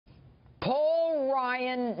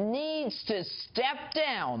Ryan needs to step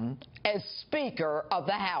down as Speaker of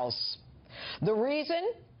the House. The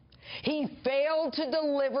reason? He failed to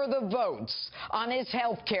deliver the votes on his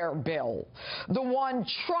health care bill, the one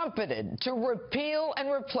trumpeted to repeal and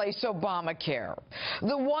replace Obamacare,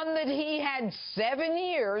 the one that he had 7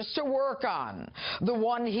 years to work on, the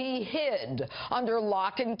one he hid under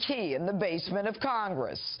lock and key in the basement of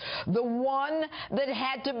Congress, the one that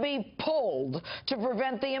had to be pulled to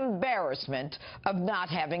prevent the embarrassment of not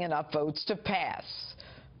having enough votes to pass.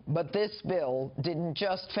 But this bill didn't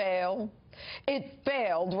just fail. It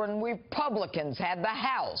failed when Republicans had the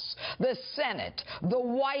House, the Senate, the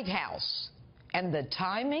White House. And the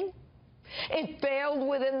timing? It failed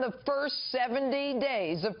within the first 70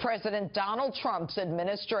 days of President Donald Trump's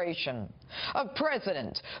administration, a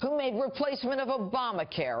president who made replacement of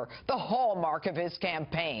Obamacare the hallmark of his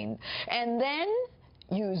campaign, and then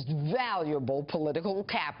used valuable political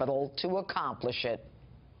capital to accomplish it.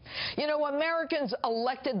 You know, Americans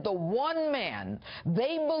elected the one man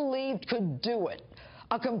they believed could do it,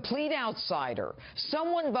 a complete outsider,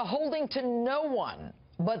 someone beholding to no one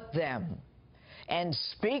but them. And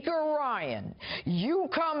Speaker Ryan, you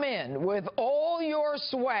come in with all your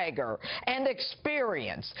swagger and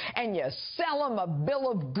experience, and you sell him a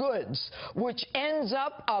bill of goods, which ends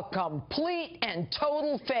up a complete and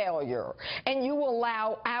total failure. And you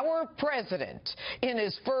allow our president, in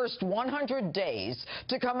his first 100 days,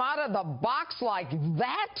 to come out of the box like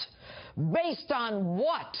that? Based on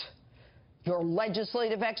what? Your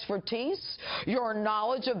legislative expertise, your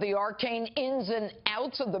knowledge of the arcane ins and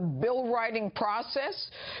outs of the bill-writing process,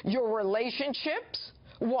 your relationships,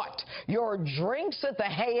 what, your drinks at the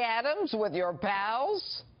Hay Adams with your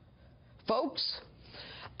pals? Folks,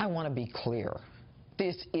 I want to be clear.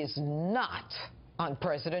 This is not on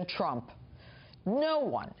President Trump. No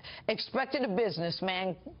one expected a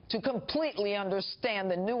businessman to completely understand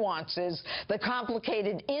the nuances, the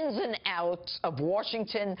complicated ins and outs of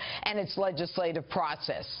Washington and its legislative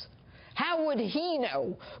process. How would he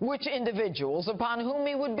know which individuals upon whom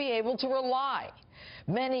he would be able to rely?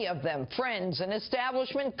 Many of them friends and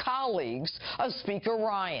establishment colleagues of Speaker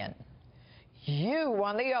Ryan. You,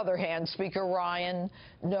 on the other hand, Speaker Ryan,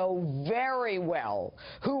 know very well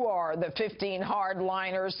who are the 15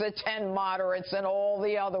 hardliners, the 10 moderates, and all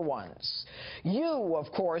the other ones. You,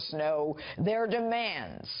 of course, know their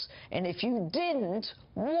demands. And if you didn't,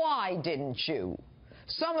 why didn't you?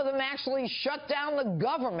 Some of them actually shut down the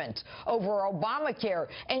government over Obamacare,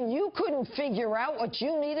 and you couldn't figure out what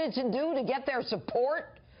you needed to do to get their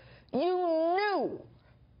support? You knew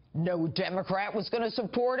no Democrat was going to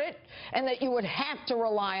support it, and that you would have to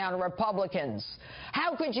rely on Republicans.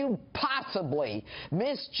 How could you possibly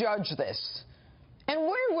misjudge this? And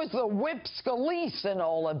where was the whip Scalise in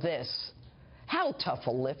all of this? How tough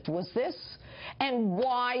a lift was this? And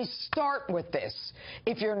why start with this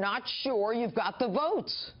if you're not sure you've got the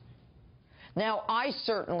votes? Now, I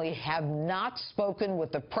certainly have not spoken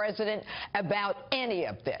with the president about any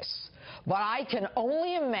of this. But I can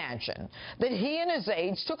only imagine that he and his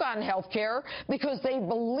aides took on health care because they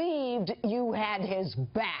believed you had his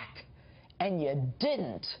back. And you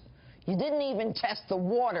didn't. You didn't even test the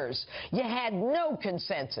waters. You had no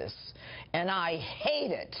consensus. And I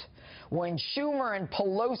hate it when Schumer and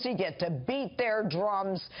Pelosi get to beat their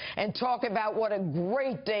drums and talk about what a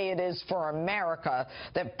great day it is for America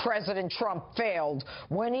that President Trump failed,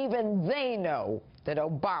 when even they know that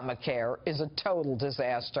Obamacare is a total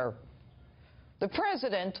disaster. The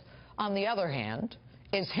president, on the other hand,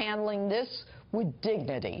 is handling this with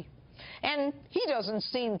dignity. And he doesn't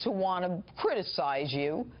seem to want to criticize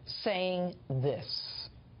you, saying this.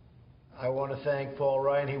 I want to thank Paul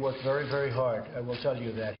Ryan. He worked very, very hard. I will tell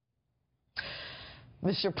you that.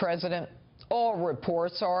 Mr. President, all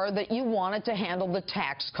reports are that you wanted to handle the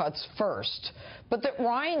tax cuts first, but that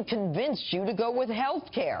Ryan convinced you to go with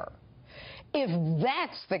health care. If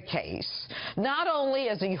that's the case, not only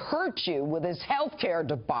has he hurt you with his health care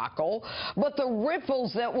debacle, but the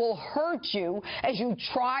ripples that will hurt you as you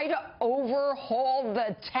try to overhaul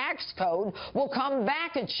the tax code will come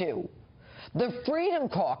back at you. The Freedom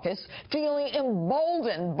Caucus, feeling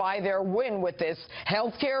emboldened by their win with this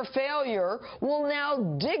health care failure, will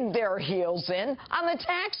now dig their heels in on the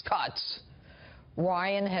tax cuts.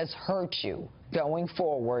 Ryan has hurt you going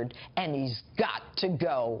forward, and he's got to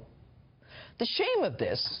go. The shame of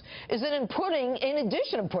this is that in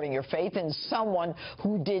addition to putting your faith in someone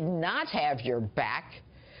who did not have your back,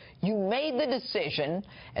 you made the decision,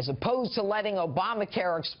 as opposed to letting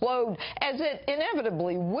Obamacare explode, as it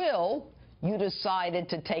inevitably will, you decided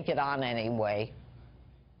to take it on anyway.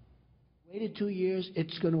 Waited 2 years,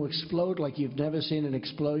 it's going to explode like you've never seen an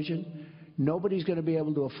explosion. Nobody's going to be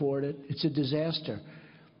able to afford it. It's a disaster.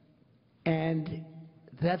 And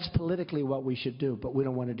that's politically what we should do, but we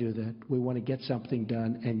don't want to do that. We want to get something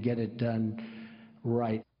done and get it done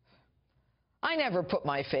right. I never put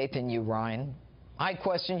my faith in you, Ryan. I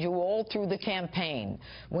questioned you all through the campaign.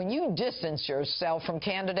 When you distanced yourself from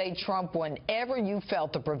candidate Trump whenever you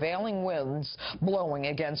felt the prevailing winds blowing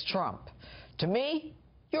against Trump. To me,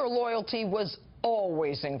 your loyalty was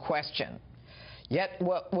always in question. Yet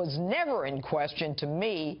what was never in question to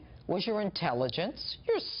me was your intelligence,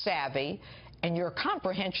 your savvy, and your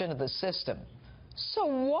comprehension of the system. So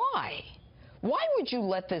why? Why would you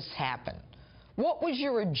let this happen? What was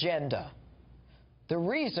your agenda? The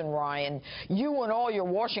reason, Ryan, you and all your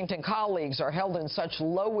Washington colleagues are held in such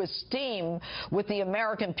low esteem with the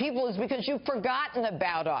American people is because you've forgotten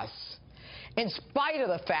about us. In spite of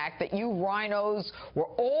the fact that you rhinos were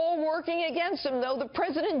all working against him, though, the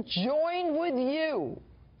president joined with you.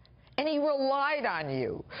 And he relied on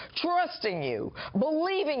you, trusting you,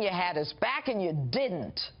 believing you had his back, and you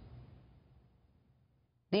didn't.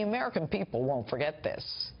 The American people won't forget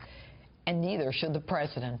this, and neither should the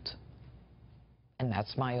president. And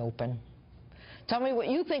that's my open. Tell me what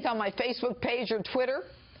you think on my Facebook page or Twitter.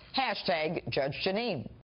 #Judge Jeanine.